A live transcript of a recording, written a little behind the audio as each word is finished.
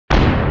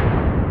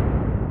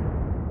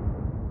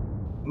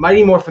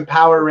Mighty Morphin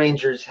Power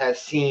Rangers has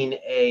seen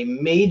a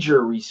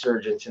major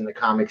resurgence in the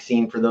comic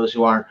scene. For those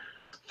who aren't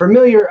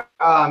familiar,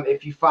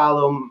 if you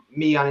follow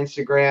me on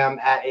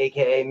Instagram at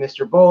AKA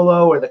Mr.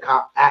 Bolo or the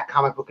at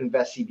Comic Book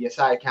Invest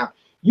CBSI account,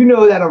 you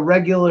know that a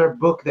regular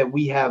book that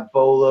we have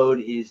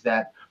boloed is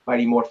that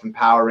Mighty Morphin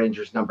Power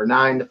Rangers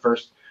 #9, the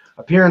first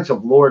appearance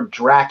of Lord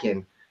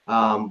Draken.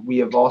 We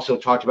have also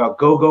talked about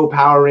Go-Go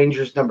Power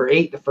Rangers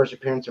 #8, the first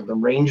appearance of the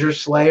Ranger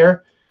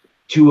Slayer,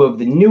 two of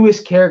the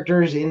newest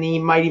characters in the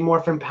Mighty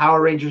Morphin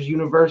Power Rangers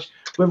universe,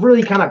 who have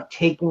really kind of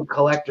taken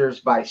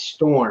collectors by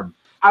storm.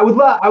 I would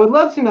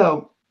love to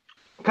know,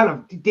 kind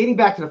of dating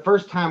back to the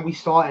first time we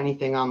saw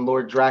anything on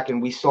Lord Draken,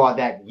 we saw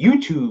that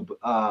YouTube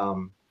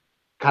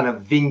kind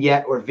of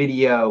vignette or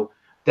video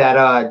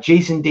that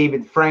Jason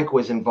David Frank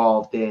was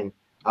involved in,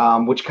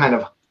 which kind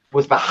of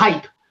was the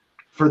hype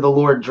for the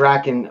Lord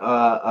Draken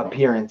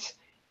appearance.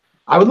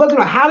 I would love to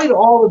know, how did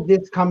all of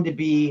this come to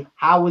be?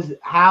 How was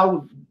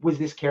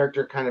this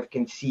character kind of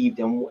conceived,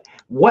 and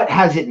what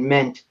has it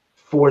meant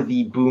for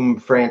the Boom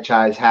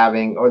franchise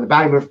having, or the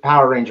Mighty Morphin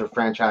Power Ranger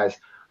franchise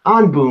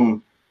on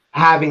Boom,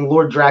 having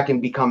Lord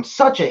Draken become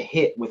such a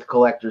hit with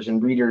collectors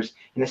and readers,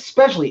 and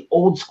especially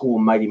old school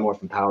Mighty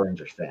Morphin Power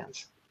Rangers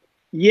fans?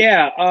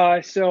 Yeah,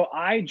 so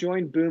I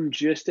joined Boom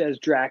just as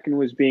Draken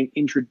was being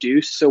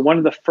introduced. So one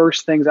of the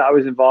first things I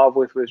was involved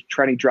with was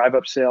trying to drive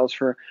up sales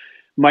for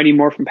Mighty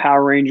Morphin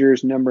Power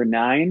Rangers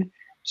 #9.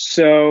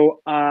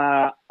 So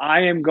I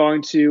am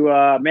going to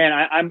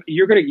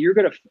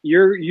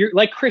you're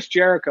like Chris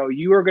Jericho.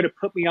 You are gonna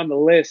put me on the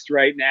list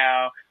right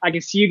now. I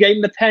can see you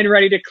getting the pen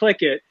ready to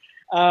click it.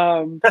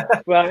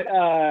 But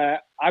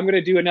I'm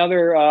gonna do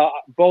another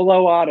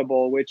Bolo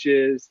Audible, which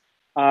is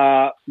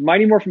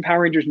Mighty Morphin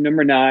Power Rangers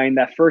 #9,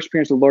 that first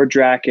appearance of Lord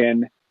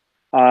Draken.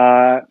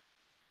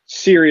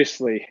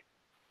 Seriously,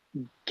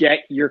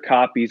 get your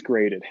copies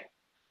graded.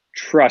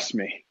 Trust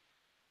me.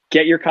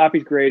 Get your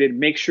copies graded.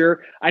 Make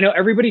sure. I know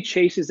everybody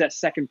chases that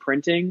second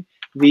printing,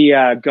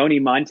 the Goni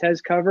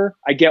Montez cover.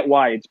 I get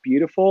why. It's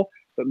beautiful,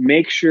 but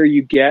make sure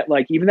you get,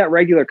 like, even that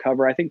regular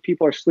cover. I think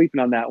people are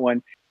sleeping on that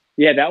one.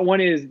 Yeah, that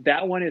one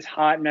is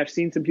hot, and I've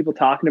seen some people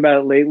talking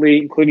about it lately,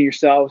 including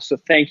yourselves. So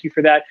thank you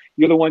for that.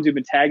 You're the ones who've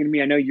been tagging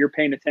me. I know you're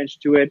paying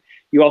attention to it.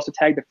 You also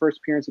tagged the first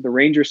appearance of the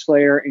Ranger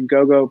Slayer in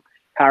Go-Go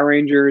Power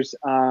Rangers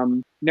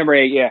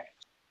 #8. Yeah,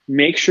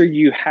 make sure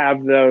you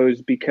have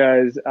those,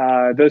 because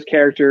those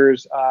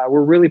characters,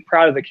 we're really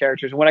proud of the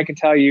characters. And what I can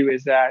tell you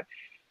is that,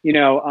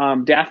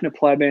 Daphne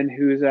Plebin,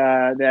 who's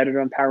the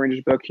editor on Power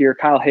Rangers book here,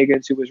 Kyle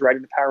Higgins, who was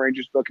writing the Power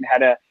Rangers book and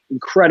had an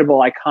incredible,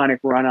 iconic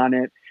run on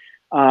it,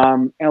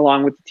 and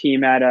along with the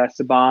team at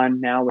Saban,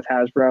 now with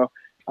Hasbro.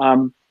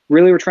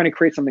 Really, we're trying to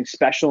create something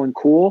special and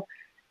cool.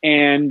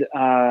 And,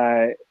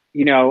 I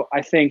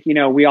think,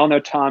 we all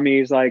know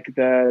Tommy's like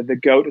the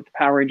GOAT of the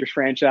Power Rangers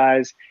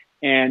franchise.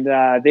 And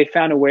they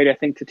found a way, I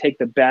think, to take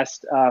the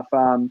best of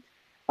the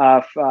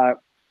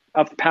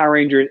Power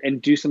Rangers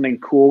and do something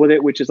cool with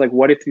it, which is like,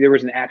 what if there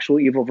was an actual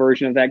evil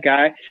version of that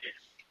guy?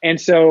 And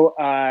so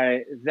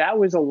that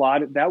was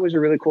a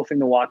really cool thing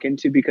to walk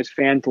into, because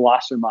fans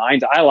lost their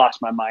minds. I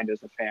lost my mind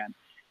as a fan.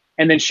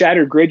 And then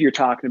Shattered Grid, you're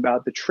talking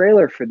about, the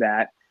trailer for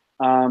that.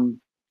 When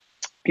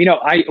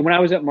I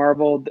was at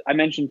Marvel, I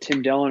mentioned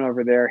Tim Dillon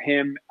over there,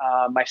 him,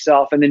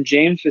 myself, and then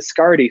James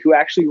Viscardi, who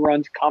actually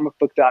runs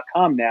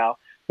comicbook.com now,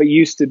 but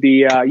used to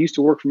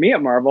work for me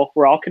at Marvel.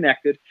 We're all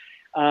connected.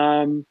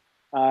 We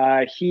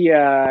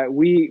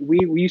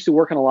used to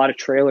work on a lot of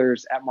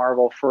trailers at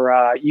Marvel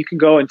for, you can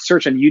go and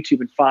search on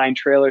YouTube and find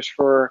trailers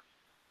for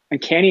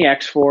Uncanny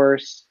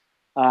X-Force,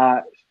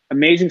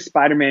 Amazing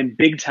Spider-Man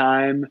Big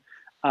Time,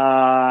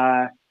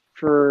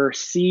 for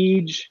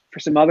Siege, for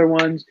some other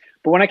ones.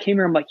 But when I came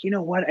here, I'm like, you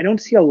know what? I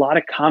don't see a lot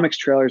of comics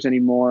trailers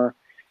anymore.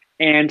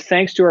 And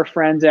thanks to our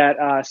friends at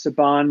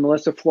Saban,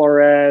 Melissa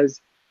Flores,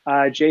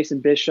 Jason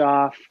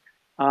Bischoff,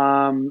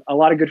 a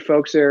lot of good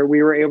folks there,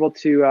 we were able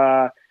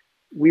to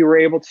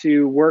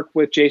work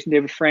with Jason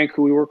David Frank,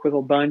 who we work with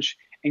a bunch,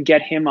 and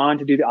get him on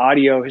to do the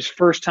audio, his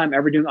first time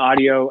ever doing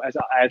audio as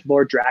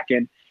Lord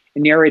Draken,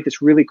 and narrate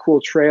this really cool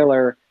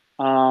trailer.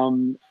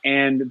 And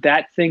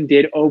that thing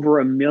did over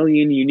 1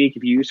 million unique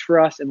views for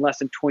us in less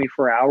than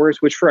 24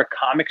 hours, which for a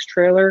comics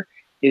trailer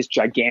is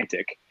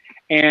gigantic.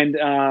 And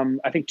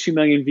I think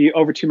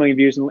over 2 million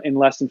views in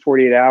less than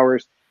 48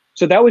 hours.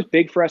 So that was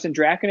big for us. And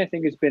Draken, I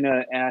think, has been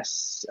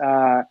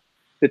the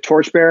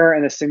torchbearer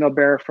and the signal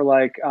bearer for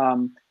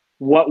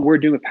what we're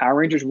doing with Power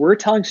Rangers. We're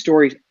telling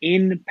stories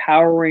in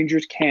Power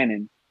Rangers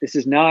canon. This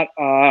is not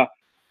a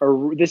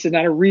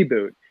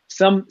reboot.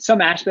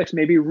 Some aspects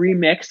may be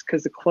remixed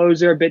because the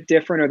clothes are a bit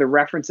different or the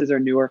references are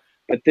newer,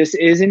 but this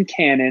is in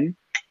canon,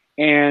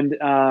 and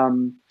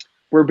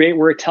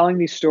we're telling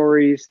these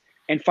stories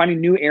and finding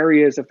new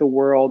areas of the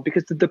world,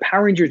 because the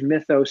Power Rangers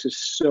mythos is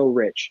so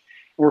rich,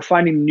 and we're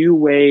finding new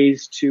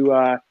ways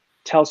to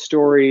tell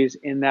stories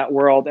in that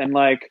world. And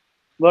look,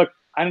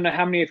 I don't know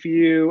how many of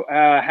you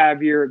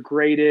have your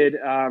graded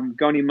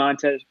Goni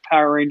Montez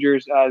Power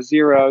Rangers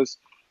zeros.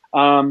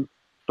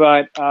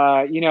 But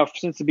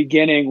since the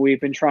beginning,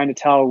 we've been trying to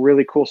tell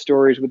really cool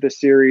stories with this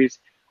series.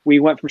 We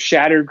went from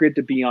Shattered Grid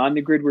to Beyond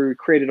the Grid, where we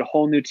created a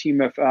whole new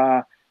team of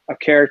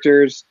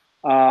characters.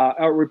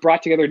 Or we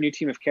brought together a new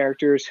team of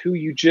characters who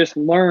you just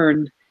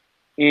learned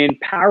in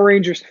Power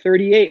Rangers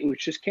 38,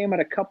 which just came out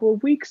a couple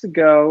of weeks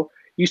ago.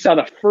 You saw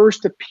the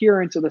first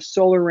appearance of the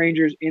Solar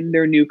Rangers in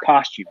their new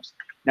costumes.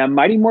 Now,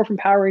 Mighty Morphin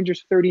Power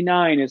Rangers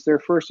 39 is their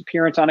first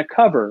appearance on a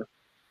cover,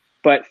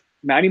 but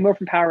Mighty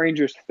Morphin Power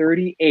Rangers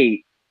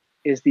 38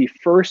 is the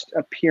first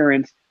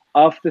appearance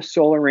of the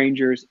Solar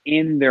Rangers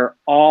in their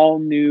all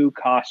new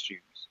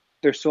costumes,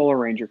 their Solar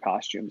Ranger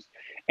costumes.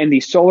 And the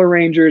Solar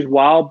Rangers,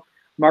 while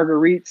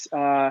Marguerite's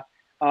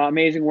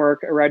amazing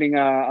work writing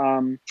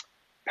Mighty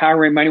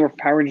Morphin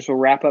Power Rangers will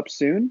wrap up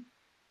soon,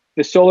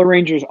 the Solar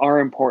Rangers are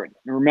important.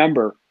 And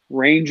remember,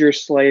 Ranger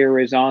Slayer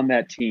is on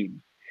that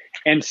team.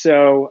 And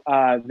so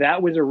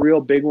that was a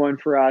real big one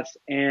for us.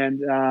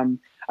 And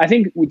I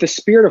think with the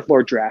spirit of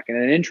Lord Draken,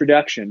 an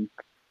introduction,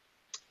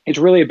 it's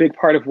really a big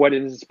part of what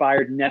has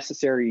inspired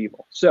Necessary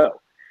Evil.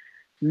 So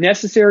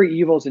Necessary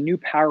Evil is a new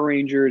Power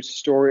Rangers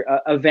story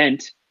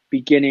event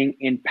beginning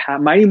in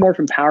Mighty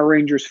Morphin Power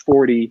Rangers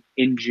 40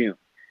 in June.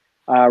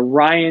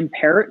 Ryan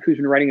Parrott, who's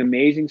been writing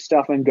amazing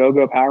stuff on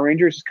Go-Go Power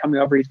Rangers, is coming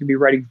over. He's going to be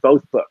writing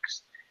both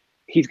books.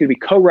 He's going to be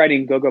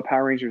co-writing Go-Go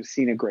Power Rangers with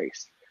Cena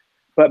Grace.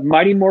 But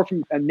Mighty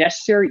Morphin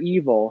Necessary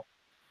Evil,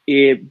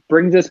 it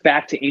brings us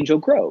back to Angel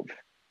Grove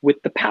with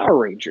the Power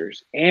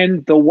Rangers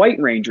and the White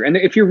Ranger. And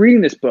if you're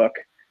reading this book,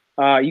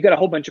 you got a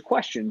whole bunch of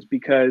questions,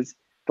 because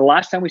the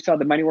last time we saw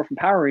the Mighty Morphin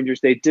Power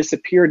Rangers, they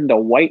disappeared into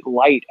white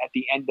light at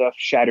the end of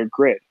Shattered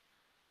Grid.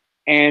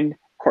 And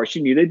of course,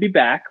 you knew they'd be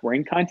back. We're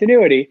in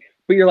continuity.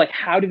 But you're like,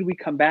 how did we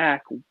come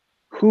back?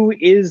 Who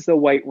is the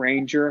White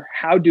Ranger?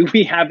 How do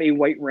we have a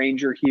White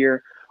Ranger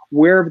here?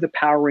 Where have the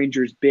Power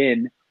Rangers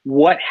been?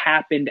 What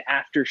happened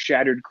after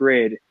Shattered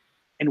Grid?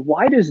 And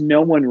why does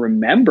no one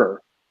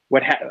remember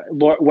what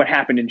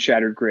happened in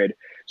Shattered Grid?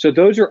 So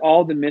those are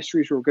all the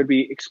mysteries we're going to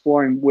be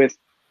exploring with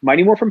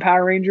Mighty Morphin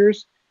Power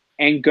Rangers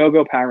and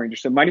Go-Go Power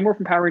Rangers. So Mighty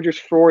Morphin Power Rangers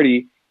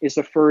 40 is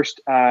the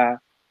first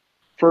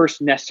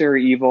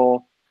Necessary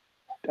Evil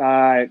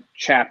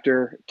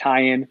chapter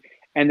tie-in.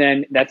 And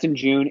then that's in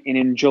June. And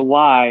in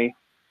July,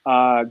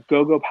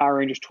 Go-Go Power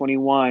Rangers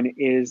 21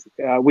 is,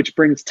 which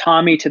brings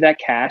Tommy to that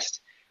cast.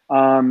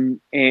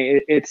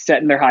 It's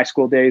set in their high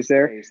school days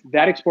there.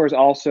 That explores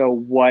also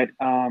what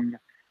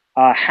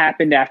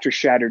happened after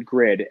Shattered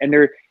Grid.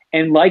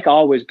 And like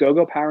always,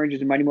 Go-Go Power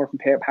Rangers and Mighty Morphin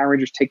Power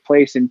Rangers take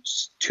place in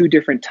two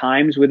different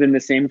times within the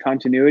same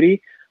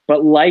continuity.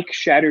 But like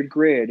Shattered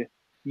Grid,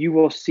 you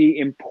will see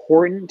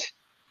important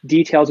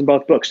details in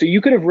both books. So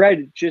you could have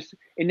read just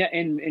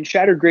in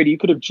Shattered Grid, you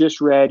could have just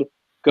read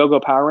Go-Go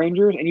Power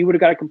Rangers, and you would have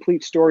got a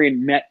complete story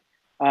and met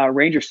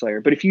Ranger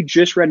Slayer. But if you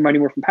just read Mighty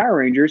Morphin Power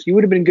Rangers, you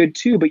would have been good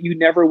too, but you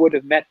never would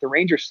have met the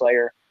Ranger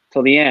Slayer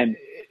till the end.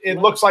 It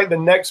looks like the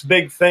next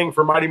big thing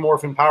for Mighty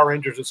Morphin Power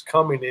Rangers is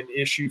coming in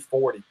issue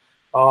 40.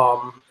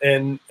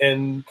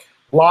 And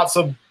lots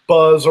of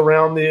buzz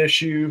around the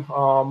issue.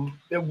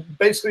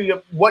 Basically,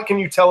 what can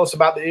you tell us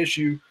about the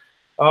issue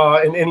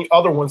and any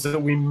other ones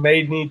that we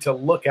may need to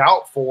look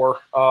out for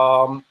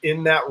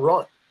in that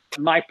run?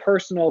 My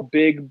personal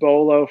big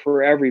bolo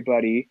for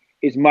everybody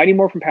is Mighty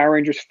Morphin Power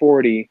Rangers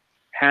 40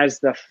 has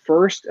the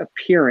first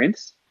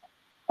appearance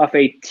of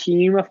a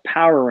team of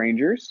Power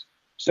Rangers.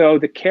 So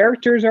the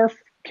characters are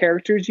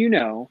characters you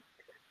know,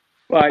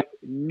 but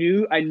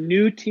a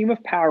new team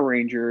of Power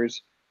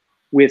Rangers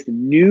with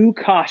new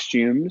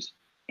costumes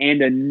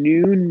and a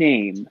new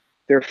name.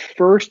 Their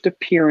first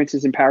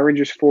appearances in Power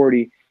Rangers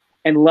 40.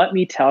 And let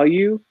me tell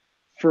you,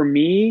 for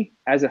me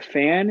as a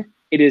fan,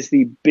 it is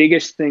the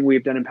biggest thing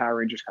we've done in Power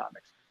Rangers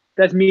comics.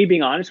 That's me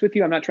being honest with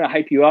you. I'm not trying to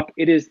hype you up.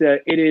 It is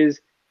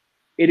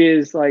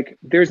like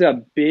there's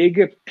a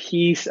big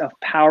piece of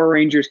Power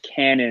Rangers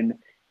canon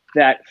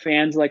that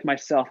fans like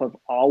myself have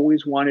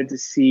always wanted to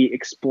see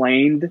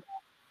explained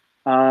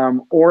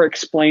or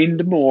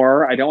explained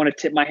more. I don't want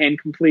to tip my hand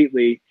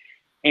completely.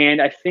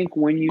 And I think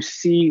when you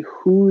see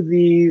who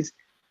these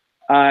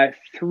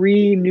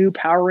three new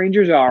Power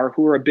Rangers are,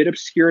 who are a bit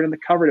obscured on the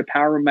cover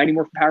to Mighty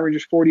Morphin Power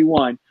Rangers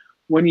 41,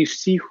 when you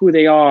see who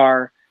they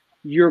are,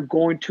 you're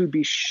going to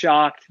be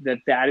shocked that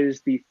that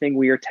is the thing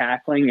we are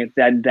tackling, and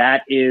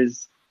that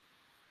is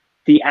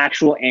the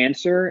actual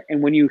answer.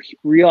 And when you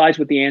realize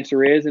what the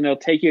answer is, and it'll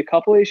take you a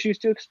couple of issues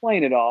to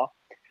explain it all,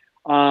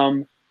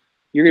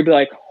 you're going to be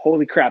like,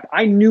 holy crap,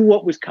 I knew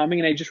what was coming,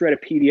 and I just read a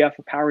PDF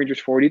of Power Rangers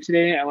 40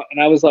 today,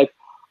 and I was like,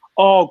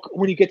 oh,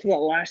 when you get to that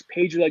last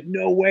page, you're like,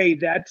 no way,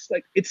 that's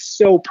like, it's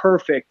so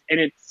perfect. And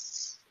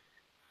it's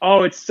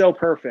so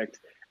perfect.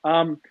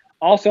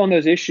 Also on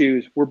those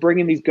issues, we're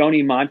bringing these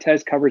Goni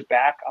Montez covers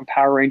back on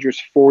Power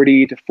Rangers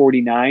 40 to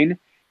 49,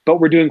 but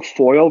we're doing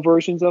foil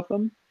versions of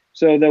them.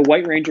 So the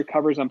White Ranger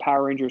covers on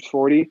Power Rangers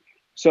 40.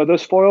 So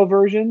those foil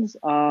versions, they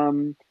are,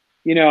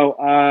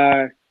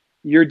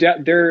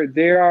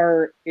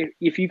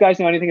 if you guys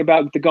know anything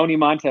about the Goni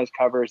Montez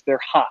covers, they're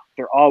hot.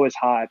 They're always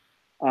hot.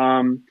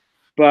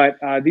 But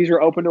these are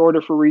open to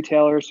order for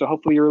retailers. So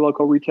hopefully your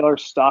local retailer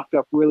stocked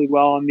up really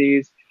well on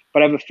these.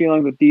 But I have a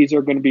feeling that these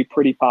are going to be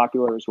pretty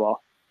popular as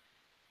well.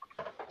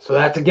 So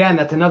that's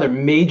another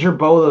major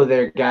bolo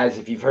there, guys.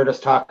 If you've heard us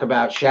talk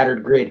about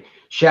Shattered Grid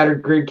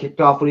kicked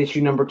off with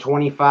issue number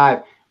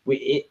 25.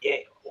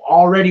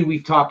 Already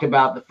we've talked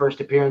about the first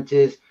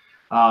appearances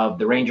of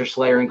the Ranger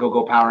Slayer and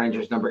Go-Go Power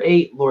Rangers number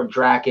 8, Lord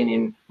Draken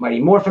in Mighty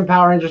Morphin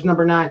Power Rangers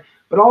number 9.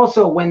 But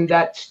also when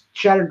that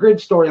Shattered Grid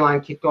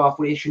storyline kicked off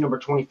with issue number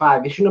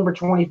 25. Issue number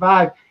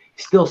 25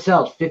 still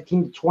sells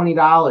 $15 to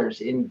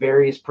 $20 in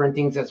various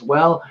printings, as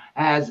well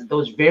as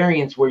those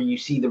variants where you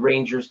see the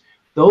Rangers.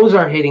 Those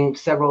are hitting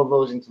several of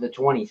those into the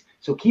 20s.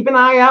 So keep an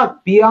eye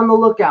out. Be on the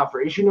lookout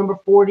for issue number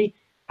 40.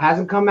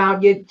 Hasn't come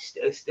out yet.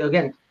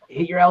 Again,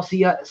 hit your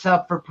LCS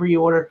up for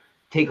pre-order.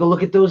 Take a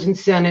look at those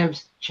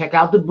incentives. Check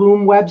out the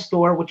Boom web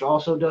store, which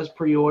also does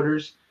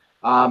pre-orders.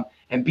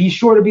 And be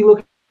sure to be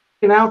looking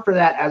out for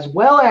that, as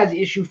well as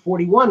issue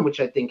 41, which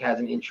I think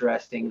has an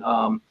interesting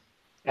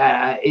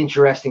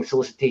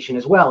solicitation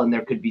as well, and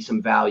there could be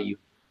some value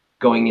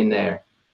going in there.